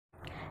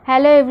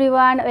Hello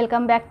everyone,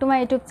 welcome back to my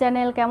YouTube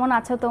channel. কেমন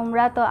আছো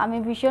তোমরা? তো আমি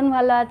ভীষণ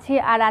ভালো আছি।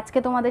 আর আজকে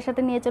তোমাদের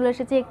সাথে নিয়ে চলে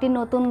এসেছি একটি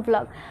নতুন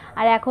ব্লগ।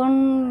 আর এখন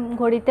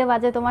ঘড়িতে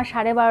বাজে তোমার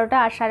 12:30,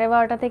 আর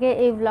 12:30 থেকে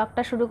এই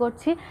ব্লগটা শুরু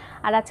করছি।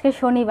 আর আজকে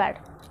শনিবার,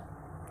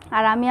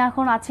 আর আমি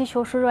এখন আছি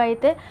শ্বশুর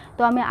বাড়িতে।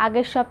 তো আমি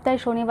আগের সপ্তাহে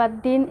শনিবার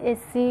দিন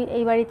এসছি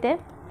এই বাড়িতে।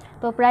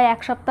 তো প্রায়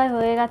এক সপ্তাহ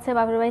হয়ে গেছে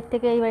বাপের বাড়ির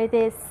থেকে এই বাড়িতে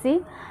এসছি।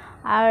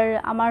 আর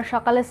আমার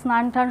সকালে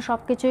স্নান টান সব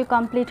কিছুই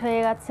কমপ্লিট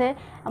হয়ে গেছে,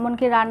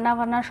 এমনকি রান্না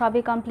বান্না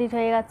সবই কমপ্লিট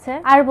হয়ে গেছে।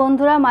 আর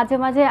বন্ধুরা, মাঝে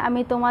মাঝে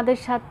আমি তোমাদের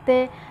সাথে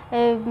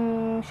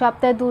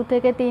সপ্তাহে 2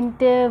 থেকে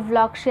 3টে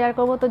ব্লগ শেয়ার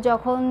করব। তো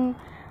যখন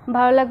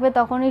ভালো লাগবে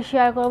তখনই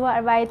শেয়ার করব।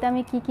 আর বাড়িতে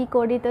আমি কি কি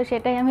করি তো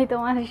সেটাই আমি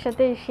তোমাদের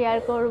সাথে শেয়ার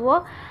করব।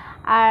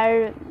 আর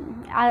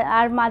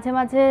আর মাঝে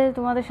মাঝে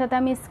তোমাদের সাথে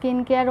আমি স্কিন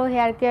কেয়ার ও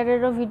হেয়ার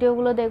কেয়ারেরও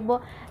ভিডিওগুলো দেখব,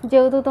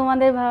 যেহেতু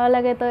তোমাদের ভালো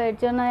লাগে। তো এর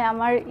জন্যই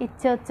আমার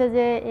ইচ্ছে হচ্ছে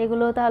যে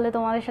এগুলো তাহলে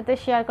তোমাদের সাথে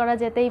শেয়ার করা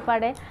যেতেই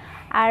পারে।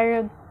 আর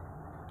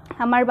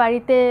আমার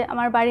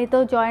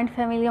বাড়িতেও জয়েন্ট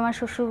ফ্যামিলি, আমার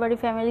শ্বশুরবাড়ি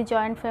ফ্যামিলি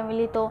জয়েন্ট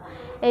ফ্যামিলি। তো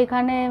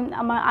এইখানে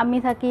আমি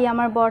থাকি,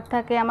 আমার বর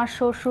থাকে, আমার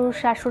শ্বশুর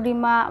শাশুড়ি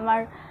মা,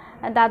 আমার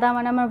দাদা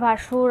মানে আমার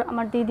ভাসুর,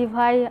 আমার দিদি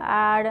ভাই,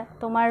 আর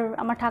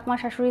আমার ঠাকুমা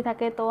শাশুড়ি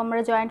থাকে। তো আমরা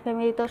জয়েন্ট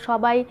ফ্যামিলি, তো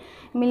সবাই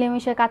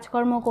মিলেমিশে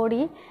কাজকর্ম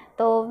করি।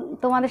 তো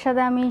তোমাদের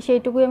সাথে আমি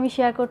সেইটুকুই আমি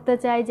শেয়ার করতে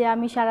চাই যে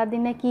আমি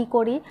সারাদিনে কি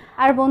করি।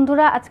 আর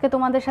বন্ধুরা, আজকে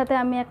তোমাদের সাথে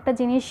আমি একটা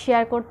জিনিস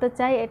শেয়ার করতে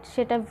চাই,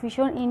 সেটা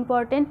ভীষণ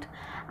ইম্পর্টেন্ট।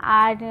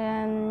 আর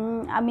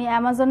আমি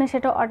অ্যামাজনে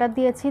সেটা অর্ডার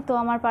দিয়েছি। তো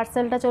আমার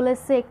পার্সেলটা চলে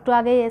এসেছে, একটু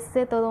আগেই এসছে।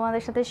 তো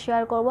তোমাদের সাথে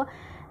শেয়ার করব,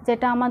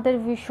 যেটা আমাদের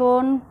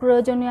ভীষণ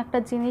প্রয়োজনীয় একটা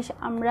জিনিস।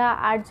 আমরা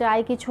আর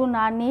যাই কিছু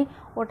না নিই,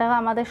 ওটা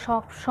আমাদের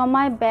সব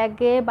সময়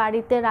ব্যাগে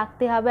বাড়িতে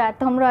রাখতে হবে। আর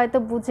তোমরা হয়তো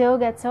বুঝেও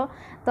গেছো।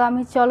 তো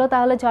আমি চলো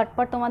তাহলে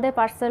ঝটপট তোমাদের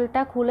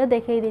পার্সেলটা খুলে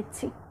দেখিয়ে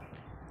দিচ্ছি।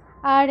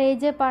 আর এই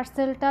যে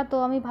পার্সেলটা, তো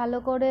আমি ভালো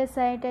করে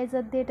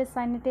স্যানিটাইজার দিয়ে এটা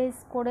স্যানিটাইজ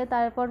করে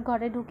তারপর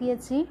ঘরে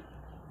ঢুকিয়েছি।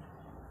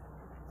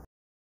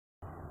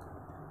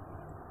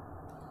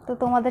 তো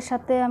তোমাদের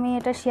সাথে আমি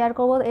এটা শেয়ার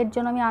করব, এর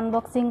জন্য আমি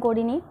আনবক্সিং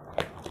করিনি।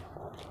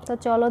 তো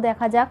চলো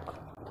দেখা যাক।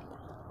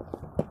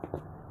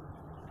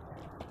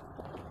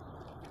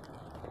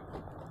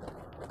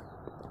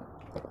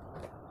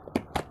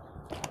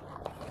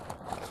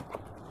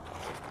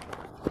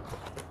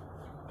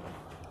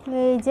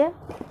 এই যে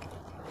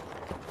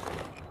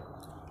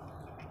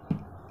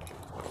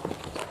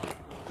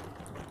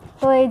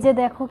তো এই যে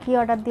দেখো কি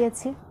অর্ডার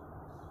দিয়েছি।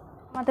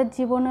 আমাদের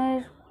জীবনের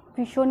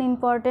ভীষণ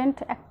ইম্পর্ট্যান্ট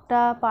একটা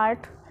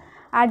পার্ট।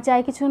 আর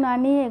যাই কিছু না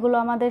নিয়ে এগুলো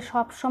আমাদের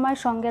সব সময়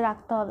সঙ্গে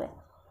রাখতে হবে।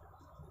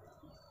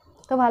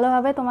 তো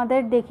ভালোভাবে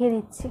তোমাদের দেখিয়ে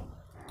দিচ্ছি।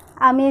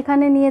 আমি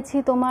এখানে নিয়েছি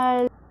তোমার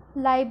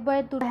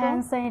লাইফবয়ের 2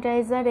 হ্যান্ড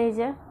স্যানিটাইজার। এই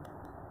যে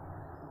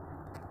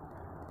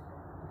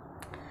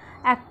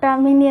একটা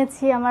আমি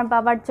নিয়েছি আমার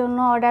বাবার জন্য,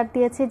 অর্ডার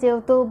দিয়েছি,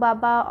 যেহেতু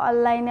বাবা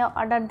অনলাইনে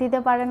অর্ডার দিতে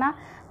পারে না।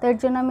 তো এর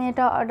জন্য আমি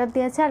এটা অর্ডার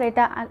দিয়েছি।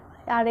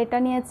 আর এটা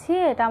নিয়েছি,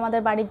 এটা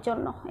আমাদের বাড়ির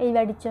জন্য, এই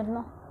বাড়ির জন্য।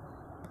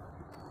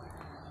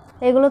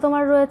 এগুলো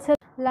তোমার রয়েছে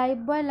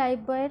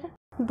লাইফবয়ের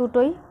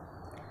দুটোই।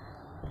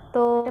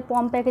 তো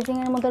পম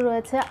প্যাকেজিংয়ের মধ্যে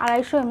রয়েছে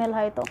 250 ml,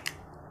 হয়তো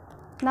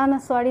না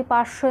সরি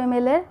 500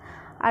 ml এর।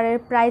 আর এর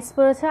প্রাইস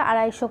পড়েছে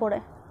 250 করে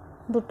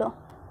দুটো।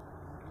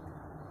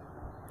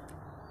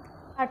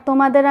 আর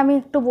তোমাদের আমি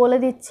একটু বলে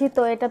দিচ্ছি,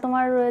 তো এটা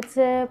তোমার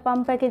রয়েছে পাম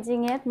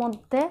প্যাকেজিংয়ের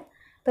মধ্যে।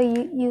 তো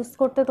ইউজ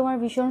করতে তোমার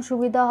ভীষণ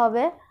সুবিধা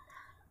হবে।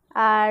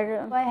 আর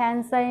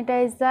hand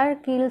sanitiser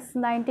kills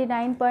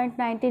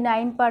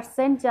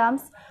 99.99%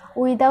 germs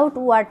without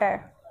water.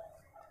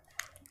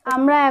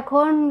 আমরা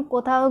এখন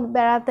কোথাও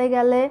বেড়াতে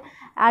গেলে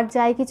আর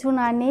যাই কিছু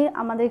না নিই,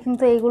 আমাদের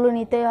কিন্তু এইগুলো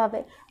নিতেই হবে।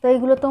 তো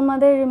এইগুলো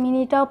তোমাদের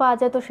মিনিটাও পাওয়া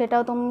যায়, তো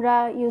সেটাও তোমরা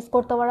ইউজ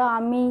করতে পারো।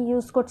 আমি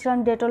ইউজ করছিলাম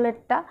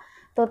ডেটলেরটা,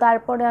 তো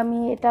তারপরে আমি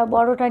এটা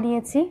বড়টা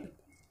নিয়েছি।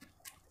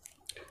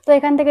 তো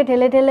এখান থেকে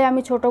ঢেলে ঢেলে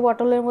আমি ছোট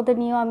বটলের মধ্যে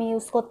নিয়েও আমি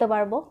ইউজ করতে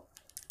পারবো।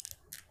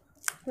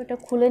 এটা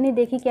খুলে নিই,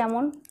 দেখি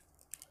কেমন।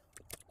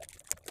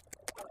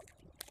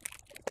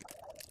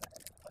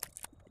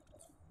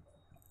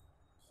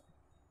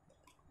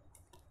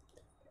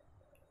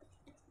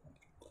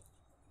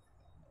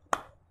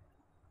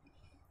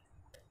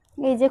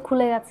 এই যে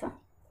খুলে গেছে।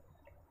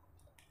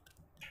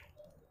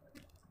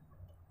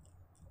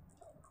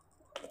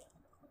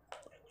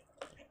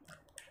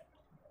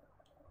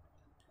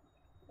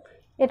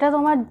 এটা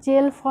তোমার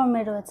জেল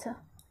ফর্মে রয়েছে,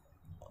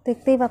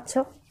 দেখতেই পাচ্ছ।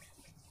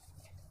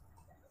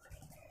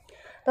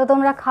 তো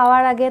তোমরা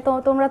খাওয়ার আগে, তো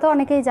তোমরা তো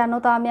অনেকেই জানো,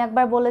 তো আমি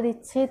একবার বলে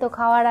দিচ্ছি। তো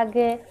খাওয়ার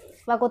আগে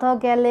বা কোথাও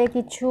গেলে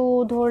কিছু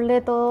ধরলে,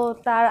 তো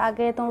তার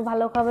আগে তোমরা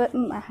ভালোভাবে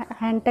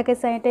হ্যান্ডটাকে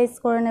স্যানিটাইজ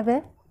করে নেবে।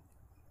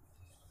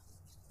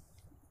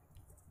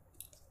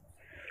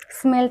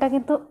 স্মেলটা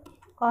কিন্তু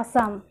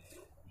অসাম,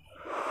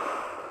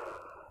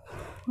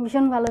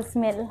 ভীষণ ভালো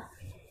স্মেল।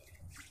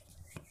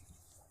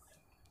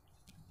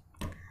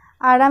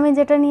 আর আমি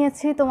যেটা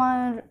নিয়েছি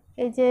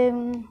এই যে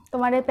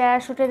তোমার এই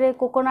প্যারাশুটের এই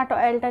কোকোনাট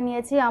অয়েলটা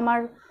নিয়েছি। আমার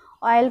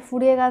অয়েল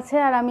ফুরিয়ে গেছে,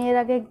 আর আমি এর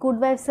আগে গুড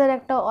ভাইবসের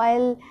একটা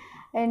অয়েল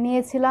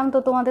নিয়েছিলাম, তো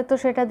তোমাদের তো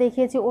সেটা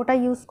দেখিয়েছি, ওটা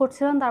ইউজ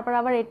করছিলাম। তারপর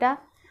আবার এটা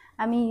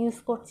আমি ইউজ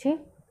করছি।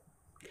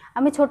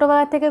 আমি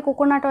ছোটোবেলা থেকে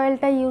কোকোনাট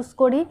অয়েলটা ইউজ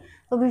করি,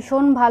 তো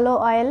ভীষণ ভালো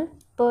অয়েল।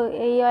 তো তো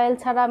এই অয়েল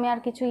ছাড়া আমি আর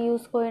কিছু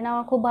ইউজ করি না,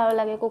 আমার খুব ভালো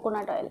লাগে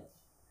কোকোনাট অয়েল।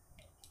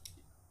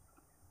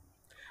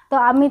 তো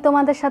আমি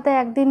তোমাদের সাথে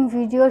একদিন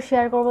ভিডিও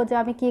শেয়ার করব যে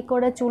আমি কি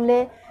করে চুলে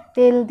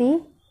তেল দিই,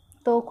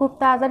 তো খুব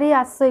তাড়াতাড়ি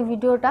আসছে এই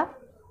ভিডিওটা।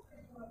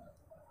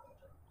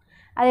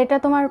 আর এটা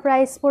তোমার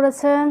প্রাইস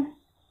পড়েছে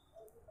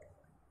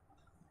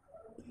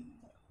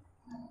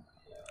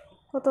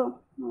কত,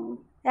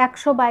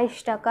 122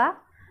 টাকা,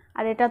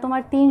 আর এটা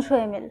তোমার 300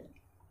 ml।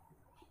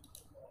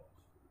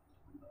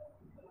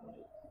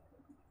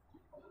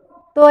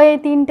 তো এই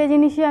 3টে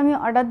জিনিসই আমি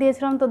অর্ডার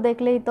দিয়েছিলাম, তো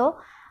দেখলেই তো।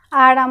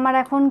 আর আমার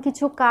এখন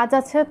কিছু কাজ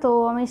আছে, তো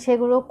আমি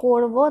সেগুলো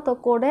করব, তো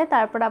করে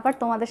তারপর আবার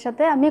তোমাদের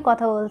সাথে আমি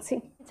কথা বলছি।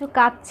 কিছু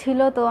কাজ ছিল,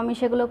 তো আমি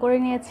সেগুলো করে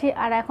নিয়েছি।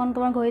 আর এখন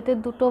তোমার ঘড়িতে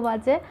 2টো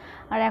বাজে,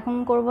 আর এখন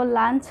করব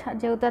লাঞ্চ।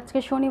 যেহেতু আজকে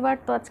শনিবার,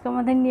 তো আজকে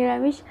আমাদের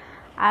নিরামিষ।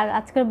 আর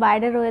আজকের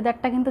বাইরের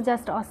ওয়েদারটা কিন্তু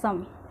জাস্ট অসাম।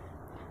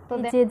 তো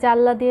যে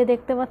জানলা দিয়ে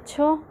দেখতে পাচ্ছ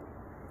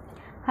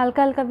হালকা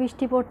হালকা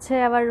বৃষ্টি পড়ছে,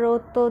 আবার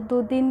রোদ। তো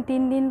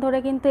 2-3 দিন ধরে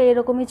কিন্তু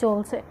এরকমই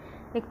চলছে,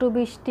 একটু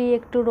বৃষ্টি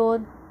একটু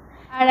রোদ।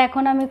 আর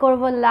এখন আমি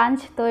করব লাঞ্চ,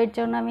 তো এর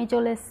জন্য আমি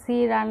চলে এসেছি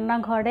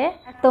রান্নাঘরে।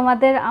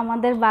 তোমাদের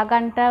আমাদের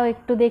বাগানটাও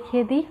একটু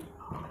দেখিয়ে দিই।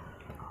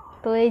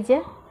 তো এই যে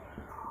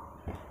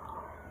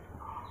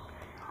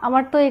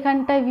আমার তো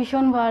এখানটায়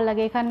ভীষণ ভালো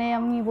লাগে, এখানে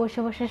আমি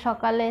বসে বসে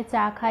সকালে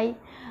চা খাই,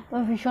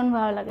 ভীষণ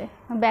ভালো লাগে।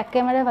 ব্যাক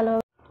ক্যামেরায় ভালো।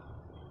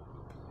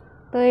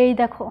 তো এই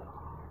দেখো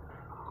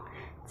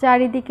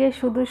চারিদিকে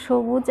শুধু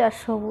সবুজ আর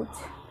সবুজ,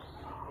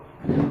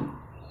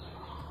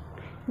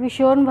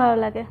 ভীষণ ভালো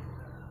লাগে।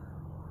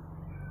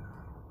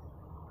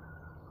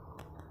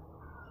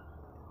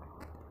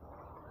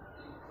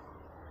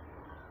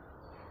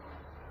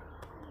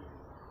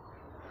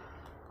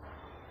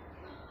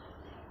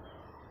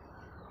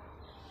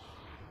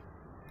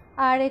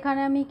 আর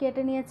এখানে আমি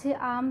কেটে নিয়েছি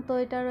আম, তো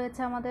এটা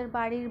রয়েছে আমাদের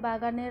বাড়ির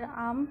বাগানের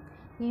আম,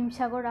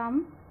 হিমসাগর আম।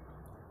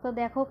 তো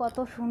দেখো কত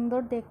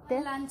সুন্দর দেখতে।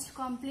 লাঞ্চ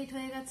কমপ্লিট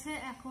হয়ে গেছে,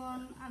 এখন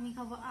আমি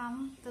খাবো আম।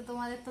 তো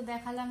তোমাদের তো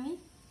দেখালামই,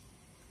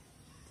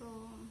 তো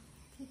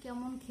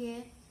কেমন খেয়ে।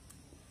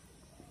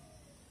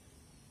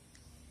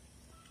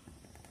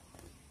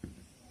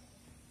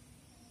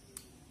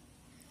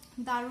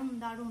 দারুণ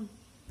দারুণ,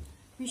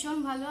 ভীষণ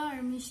ভালো। আর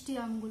মিষ্টি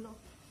আমগুলো,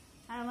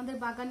 আর আমাদের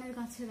বাগানের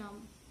গাছের আম,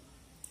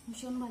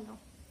 ভীষণ ভালো।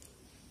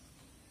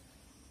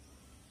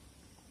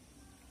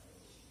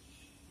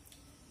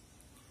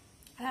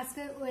 আর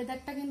আজকের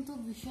ওয়েদারটা কিন্তু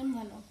ভীষণ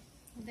ভালো,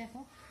 দেখো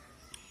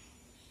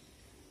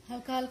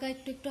হালকা হালকা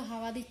একটু একটু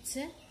হাওয়া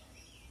দিচ্ছে।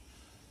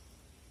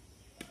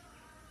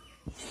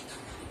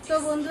 তো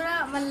বন্ধুরা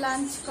আমার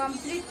লাঞ্চ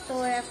কমপ্লিট, তো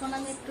এখন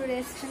আমি একটু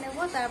রেস্ট নেব,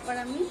 তারপর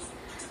আমি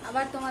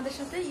আবার তোমাদের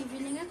সাথে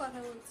ইভিনিংয়ে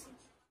কথা বলছি।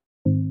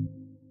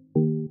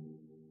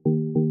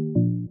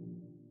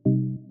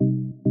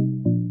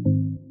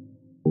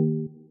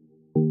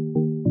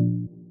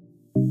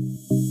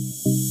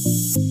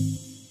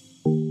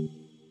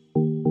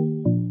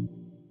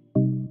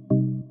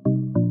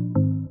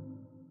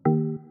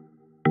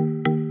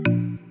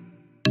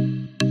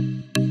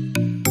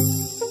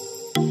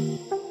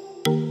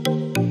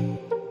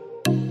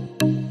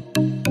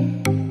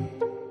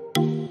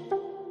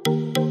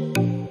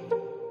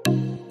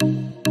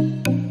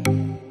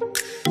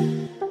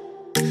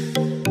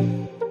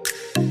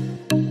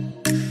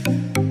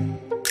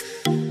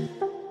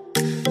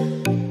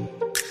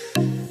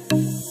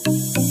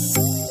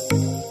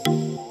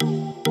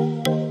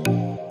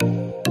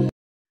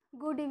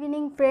 গুড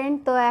ইভিনিং ফ্রেন্ড,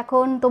 তো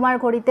এখন তোমার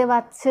ঘড়িতে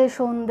বাজছে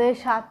সন্ধ্যে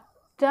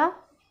 7টা।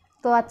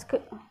 তো আজকে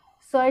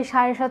সরি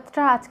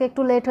 7:30, আজকে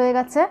একটু লেট হয়ে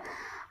গেছে।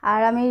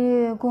 আর আমি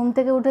ঘুম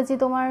থেকে উঠেছি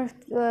তোমার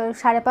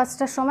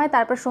 5:30টার সময়,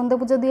 তারপর সন্ধ্যে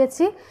পুজো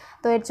দিয়েছি,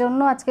 তো এর জন্য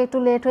আজকে একটু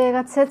লেট হয়ে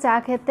গেছে চা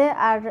খেতে।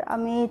 আর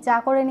আমি চা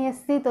করে নিয়ে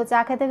এসেছি, তো চা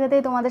খেতে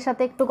খেতেই তোমাদের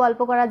সাথে একটু গল্প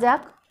করা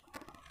যাক।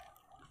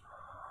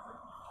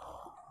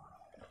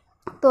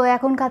 তো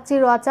এখন খাচ্ছি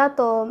র চা।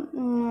 তো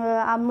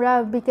আমরা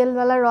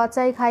বিকেলবেলা র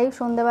চাই খাই,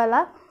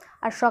 সন্ধ্যেবেলা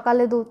আর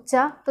সকালে দুধ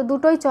চা, তো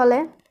দুটোই চলে।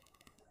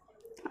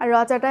 আর র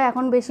চাটা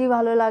এখন বেশি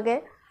ভালো লাগে।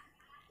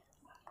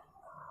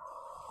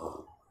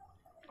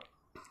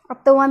 আর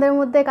তোমাদের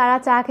মধ্যে কারা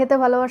চা খেতে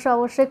ভালোবাসে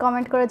অবশ্যই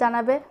কমেন্ট করে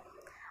জানাবে।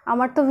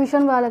 আমার তো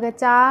ভীষণ ভালো লাগে,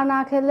 চা না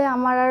খেলে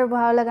আমার আর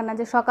ভালো লাগে না,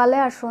 যে সকালে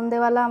আর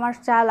সন্ধ্যেবেলা আমার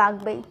চা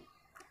লাগবেই,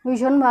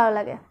 ভীষণ ভালো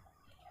লাগে।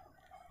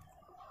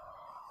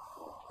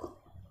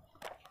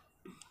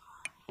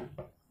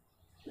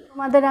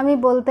 তোমাদের আমি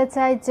বলতে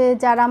চাই যে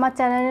যারা আমার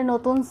চ্যানেলে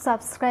নতুন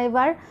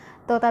সাবস্ক্রাইবার,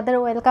 তো তাদের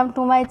ওয়েলকাম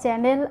টু মাই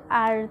চ্যানেল।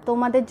 আর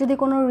তোমাদের যদি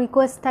কোনো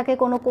রিকোয়েস্ট থাকে,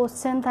 কোনো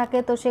কোশ্চেন থাকে,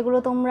 তো সেগুলো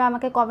তোমরা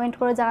আমাকে কমেন্ট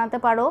করে জানাতে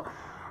পারো।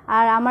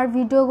 আর আমার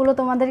ভিডিওগুলো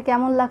তোমাদের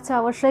কেমন লাগছে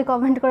অবশ্যই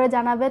কমেন্ট করে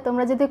জানাবে।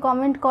 তোমরা যদি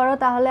কমেন্ট করো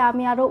তাহলে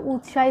আমি আরও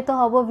উৎসাহিত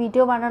হব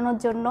ভিডিও বানানোর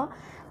জন্য।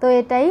 তো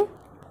এটাই,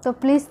 তো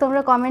প্লিজ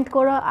তোমরা কমেন্ট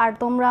করো আর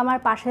তোমরা আমার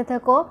পাশে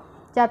থেকো,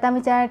 যাতে আমি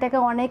চ্যানেলটাকে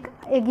অনেক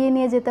এগিয়ে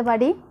নিয়ে যেতে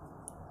পারি।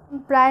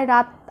 প্রায়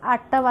রাত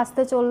 8টা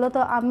বাজতে চললো,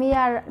 তো আমি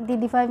আর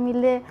দিদিভাই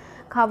মিলে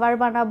খাবার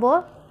বানাবো।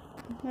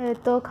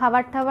 তো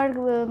খাবার টাবার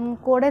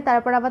করে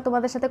তারপর আবার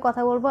তোমাদের সাথে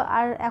কথা বলবো।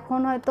 আর এখন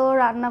হয়তো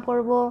রান্না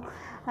করব,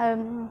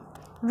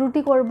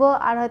 রুটি করব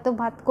আর হয়তো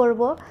ভাত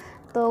করব।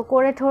 তো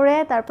করে ঠোরে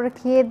তারপরে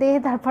খেয়ে দিয়ে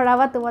তারপর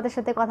আবার তোমাদের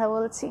সাথে কথা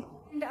বলছি।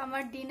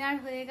 আমার ডিনার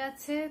হয়ে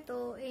গেছে, তো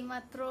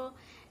এইমাত্র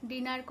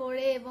ডিনার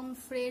করে এবং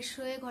ফ্রেশ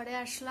হয়ে ঘরে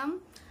আসলাম।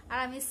 আর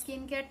আমি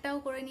স্কিন কেয়ারটাও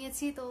করে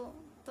নিয়েছি, তো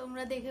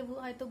তোমরা দেখে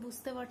হয়তো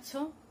বুঝতে পারছো।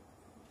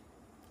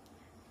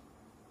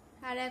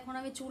 আর এখন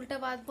আমি চুলটা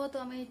বাঁধবো, তো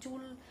আমি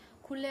চুল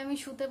খুললে আমি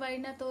শুতে পারি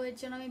না, তো এর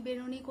জন্য আমি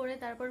বেনুনি করে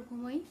তারপর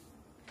ঘুমোই।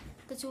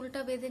 তো চুলটা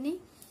বেঁধে নিই।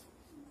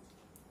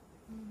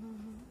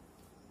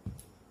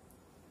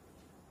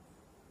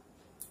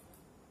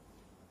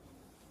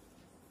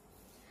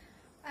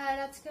 আর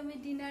আজকে আমি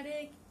ডিনারে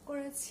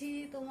করেছি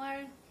তোমার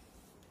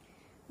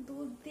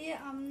দুধ দিয়ে,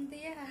 আম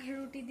দিয়ে আর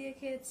রুটি দিয়ে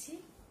খেয়েছি।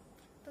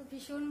 তো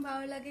ভীষণ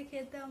ভালো লাগে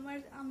খেতে আমার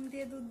আম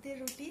দিয়ে দুধ দিয়ে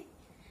রুটি,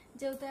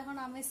 যেহেতু এখন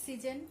আমের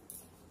সিজন।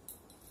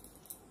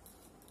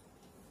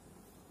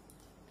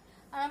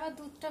 আর আমার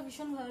দুধটা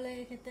ভীষণ ভালো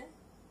লাগে খেতে।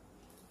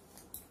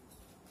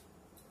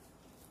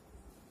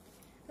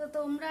 তো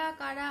তোমরা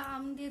কারা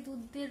আম দিয়ে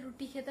দুধ দিয়ে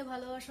রুটি খেতে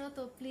ভালোবাসো,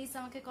 তো প্লিজ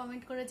আমাকে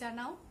কমেন্ট করে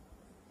জানাও।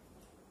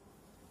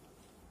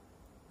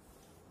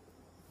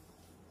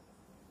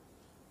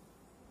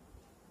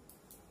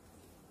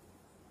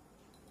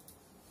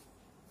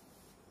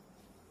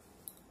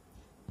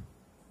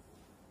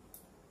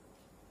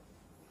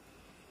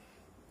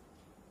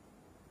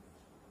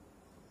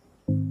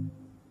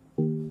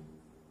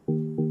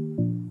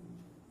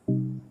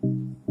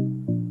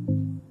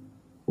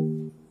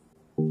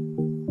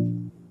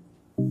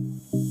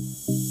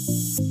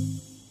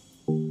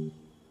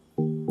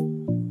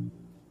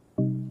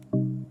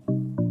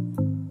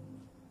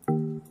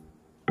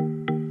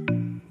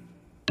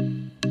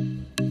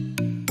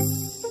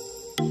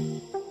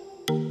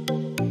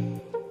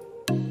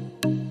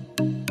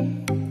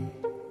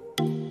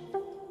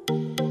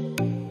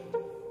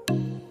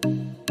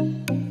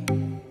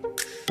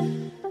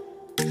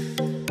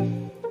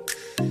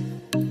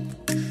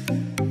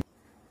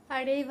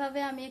 আর এইভাবে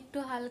আমি একটু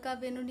হালকা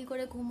বেনুনি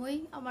করে ঘুমোই।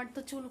 আমার তো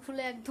চুল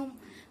খুলে একদম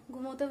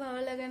ঘুমোতে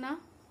ভালো লাগে না।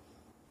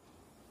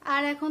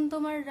 আর এখন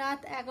তোমার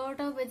রাত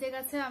 11টাও বেজে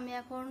গেছে, আমি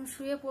এখন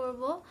শুয়ে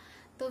পড়বো।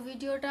 তো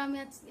ভিডিওটা আমি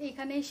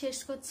এখানেই শেষ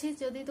করছি।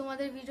 যদি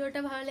তোমাদের ভিডিওটা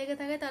ভালো লেগে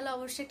থাকে তাহলে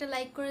অবশ্যই একটা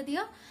লাইক করে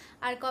দিও,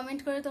 আর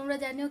কমেন্ট করে তোমরা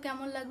জানিও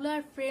কেমন লাগলো।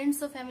 আর ফ্রেন্ডস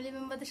ও ফ্যামিলি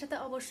মেম্বারদের সাথে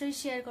অবশ্যই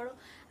শেয়ার করো।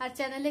 আর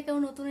চ্যানেলে কেউ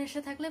নতুন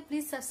এসে থাকলে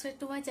please subscribe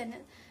to my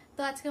channel.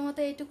 তো আজকের মতো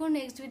এইটুকু,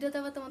 নেক্সট ভিডিওতে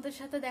আবার তোমাদের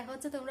সাথে দেখা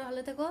হচ্ছে। তোমরা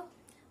ভালো থেকো,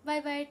 bye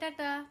bye,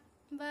 tata,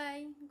 by,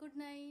 good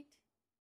night.